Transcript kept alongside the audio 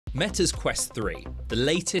Meta's Quest 3, the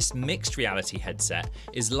latest mixed reality headset,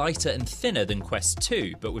 is lighter and thinner than Quest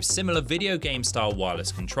 2, but with similar video game-style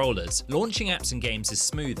wireless controllers. Launching apps and games is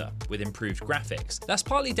smoother, with improved graphics. That's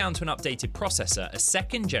partly down to an updated processor, a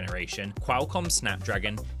second-generation Qualcomm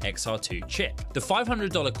Snapdragon XR2 chip. The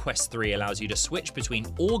 $500 Quest 3 allows you to switch between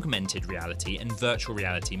augmented reality and virtual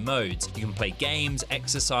reality modes. You can play games,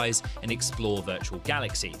 exercise, and explore virtual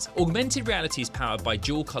galaxies. Augmented reality is powered by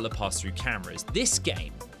dual-color pass-through cameras. This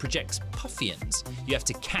game projects puffians you have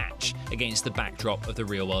to catch against the backdrop of the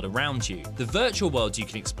real world around you. The virtual worlds you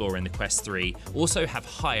can explore in the Quest 3 also have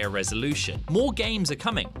higher resolution. More games are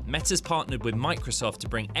coming. Meta's partnered with Microsoft to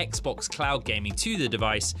bring Xbox Cloud Gaming to the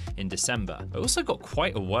device in December. It also got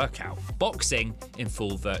quite a workout, boxing in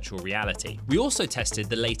full virtual reality. We also tested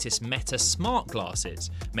the latest Meta smart glasses,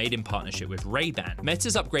 made in partnership with Ray-Ban.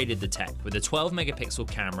 Meta's upgraded the tech with a 12-megapixel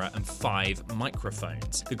camera and 5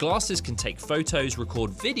 microphones. The glasses can take photos,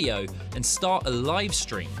 record video, and start a live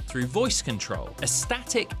stream through voice control. A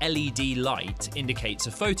static LED light indicates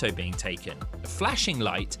a photo being taken. A flashing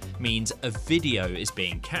light means a video is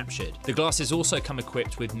being captured. The glasses also come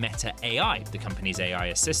equipped with Meta AI, the company's AI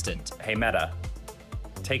assistant. Hey Meta,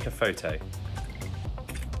 take a photo.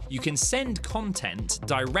 You can send content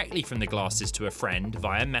directly from the glasses to a friend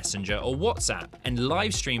via Messenger or WhatsApp, and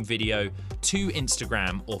live stream video to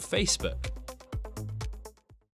Instagram or Facebook.